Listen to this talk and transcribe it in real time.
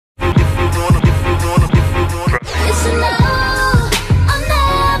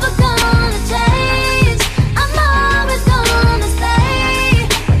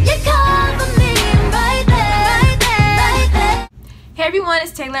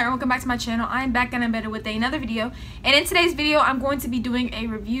and welcome back to my channel. I am back and I'm better with another video, and in today's video I'm going to be doing a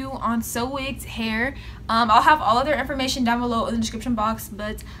review on Sowigs hair. I'll have all of their information down below in the description box,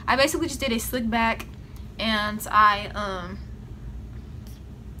 but I basically just did a slick back, and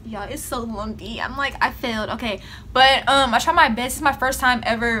yeah, it's so lumpy. I failed. Okay, but I tried my best. This is my first time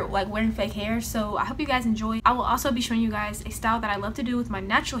ever like wearing fake hair, so I hope you guys enjoy. I will also be showing you guys a style that I love to do with my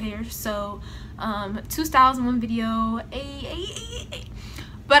natural hair, so 2 styles in one video.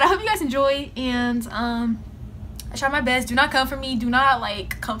 But I hope you guys enjoy, and I tried my best. Do not come for me. Do not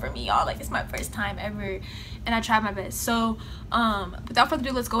come for me, y'all. It's my first time ever, and I tried my best. So without further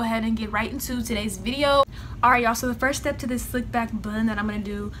ado, let's go ahead and get right into today's video. Alright, y'all, so the first step to this slick back bun that I'm gonna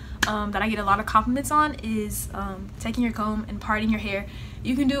do, that I get a lot of compliments on, is taking your comb and parting your hair.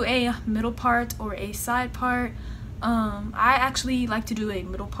 You can do a middle part or a side part. I actually like to do a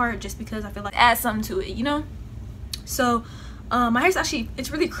middle part just because I feel like it adds something to it, you know. So my hair's actually, it's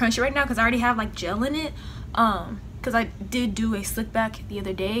really crunchy right now because I already have gel in it, because I did do a slick back the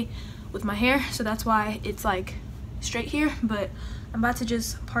other day with my hair, so that's why it's straight here. But I'm about to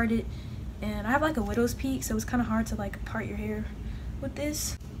just part it, and I have a widow's peak, so it's kind of hard to part your hair with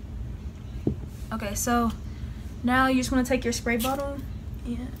this. Okay, so now you just want to take your spray bottle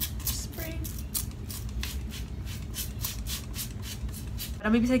and spray.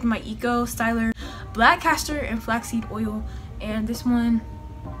 I'm gonna be taking my Eco Styler black castor and flaxseed oil, and this one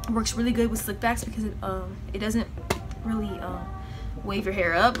works really good with slick backs because it doesn't really wave your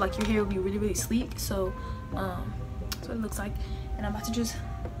hair up. Your hair will be really sleek. So that's what it looks like, and I'm about to just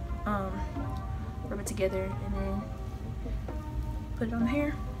rub it together and then put it on the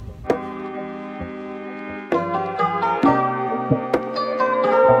hair.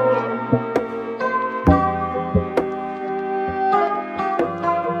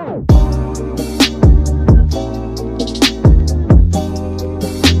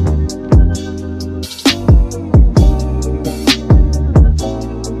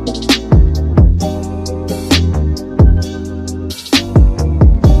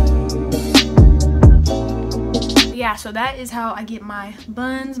 Yeah, so that is how I get my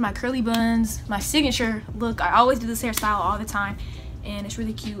buns, my curly buns, my signature look. I always do this hairstyle all the time, and it's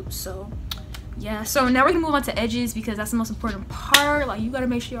really cute. So yeah, so now we're gonna move on to edges because that's the most important part. You gotta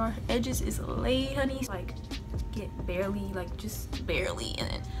make sure your edges is laid, honey. Get barely, just barely, and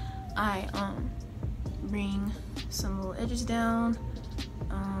then I bring some little edges down.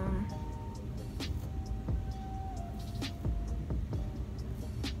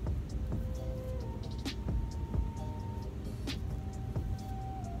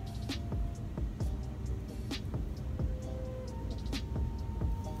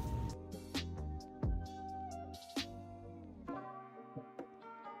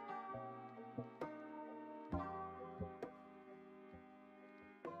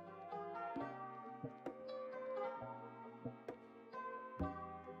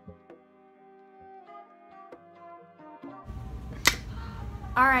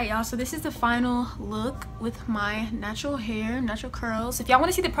 Alright, y'all, so this is the final look with my natural hair, natural curls. If y'all want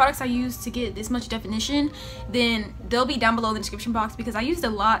to see the products I use to get this much definition, then they'll be down below in the description box because I used a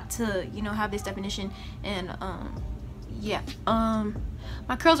lot to, have this definition. And yeah,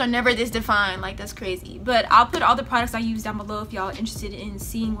 my curls are never this defined. That's crazy. But I'll put all the products I use down below if y'all are interested in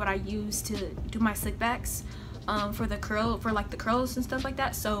seeing what I use to do my slick backs, for the curls and stuff like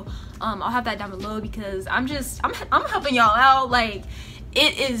that. So I'll have that down below because I'm helping y'all out.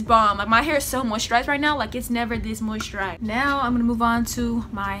 It is bomb. My hair is so moisturized right now. It's never this moisturized. Now I'm gonna move on to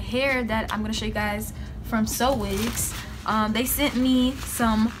my hair that I'm gonna show you guys from Sowigs. They sent me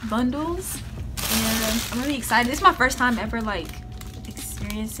some bundles, and I'm really excited. This is my first time ever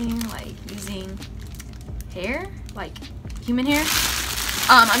experiencing using hair, human hair.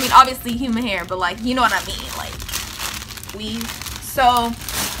 I mean, obviously human hair, but you know what I mean, weave. So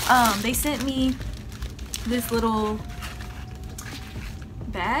they sent me this little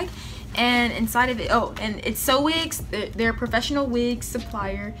bag, and inside of it, and it's Sowigs. They're a professional wig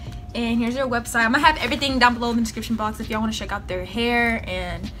supplier, and here's their website. I'm gonna have everything down below in the description box if y'all want to check out their hair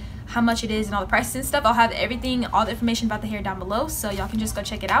and how much it is and all the prices and stuff. I'll have everything, all the information about the hair down below, so y'all can just go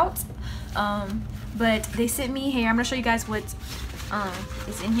check it out. But they sent me hair. I'm gonna show you guys what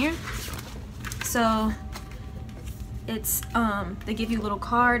is in here. So it's they give you a little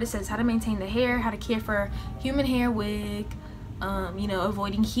card. It says how to maintain the hair, how to care for human hair wig,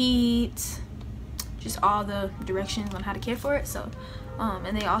 avoiding heat, just all the directions on how to care for it. So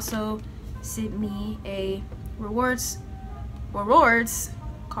and they also sent me a rewards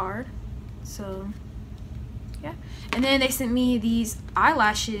card. So yeah, and then they sent me these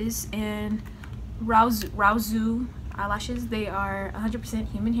eyelashes and Raozu eyelashes. They are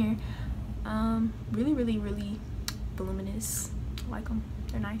 100% human hair. Really, really, really voluminous. I like them.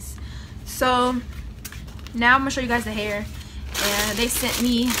 They're nice. So now I'm gonna show you guys the hair. And they sent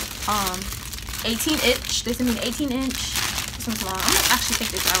me 18 inch. They sent me an 18 inch. This one's long. I'm gonna actually take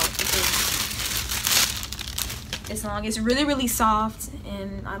this out because it's long. It's really, really soft,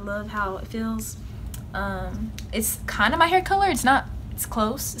 and I love how it feels. It's kind of my hair color. It's not. It's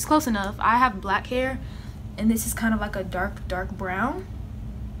close. It's close enough. I have black hair, and this is kind of like a dark brown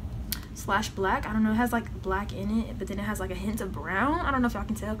slash black. I don't know. It has like black in it, but then it has like a hint of brown. I don't know if y'all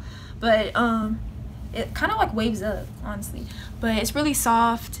can tell, but it kind of like waves up, honestly, but it's really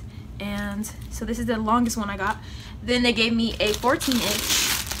soft. And so this is the longest one I got. Then they gave me a 14 inch.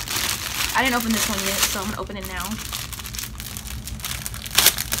 I didn't open this one yet, so I'm gonna open it now.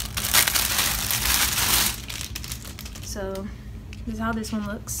 So this is how this one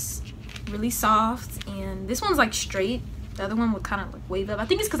looks. Really soft, and this one's like straight. The other one would kind of like wave up. I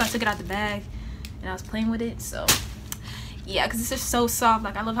think it's because I took it out the bag and I was playing with it. So yeah, because it's just so soft.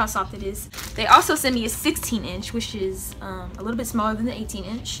 Like, I love how soft it is. They also sent me a 16 inch, which is a little bit smaller than the 18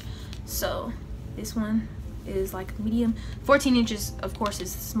 inch. So this one is like medium. 14 inches, of course,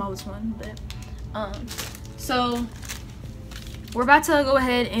 is the smallest one. But so we're about to go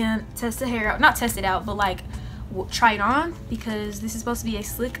ahead and test the hair out. Not test it out, but like try it on, because this is supposed to be a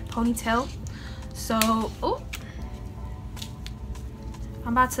slick ponytail. So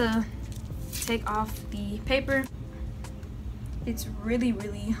I'm about to take off the paper. It's really,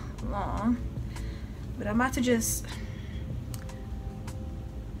 really long, but I'm about to just,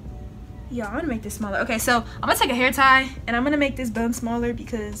 yeah, I'm gonna make this smaller. Okay, so I'm gonna take a hair tie and I'm gonna make this bun smaller,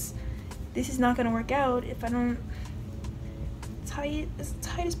 because this is not gonna work out if I don't tie it as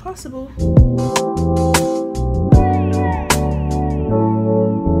tight as possible.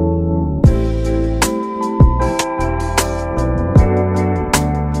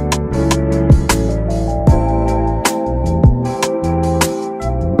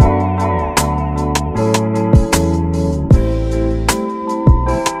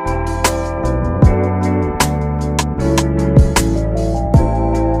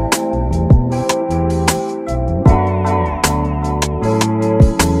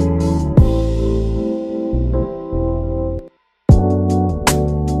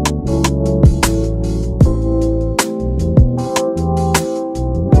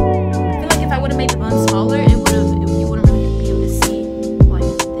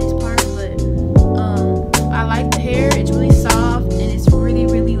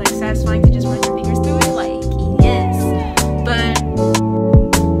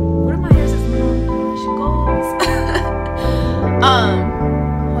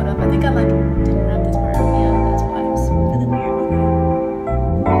 Hold up, I think I like didn't wrap this part. Yeah, that's why it was feeling weird.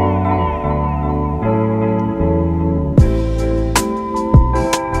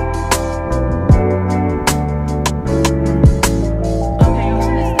 Okay, so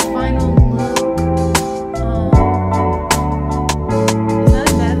this is the final look. It's not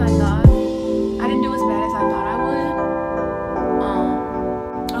as bad as I thought. I didn't do as bad as I thought I would.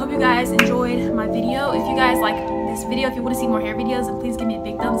 I hope you guys enjoyed my video. If you guys like this video, if you want to see more hair videos, then please give me a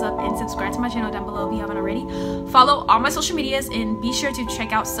big thumbs up and subscribe to my channel down below if you haven't already. Follow all my social medias and be sure to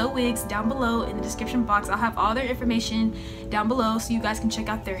check out Sowigs down below in the description box. I'll have all their information down below so you guys can check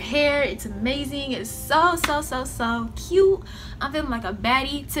out their hair. It's amazing. It's so cute. I'm feeling like a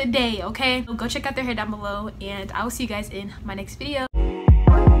baddie today. Okay, so go check out their hair down below, and I will see you guys in my next video.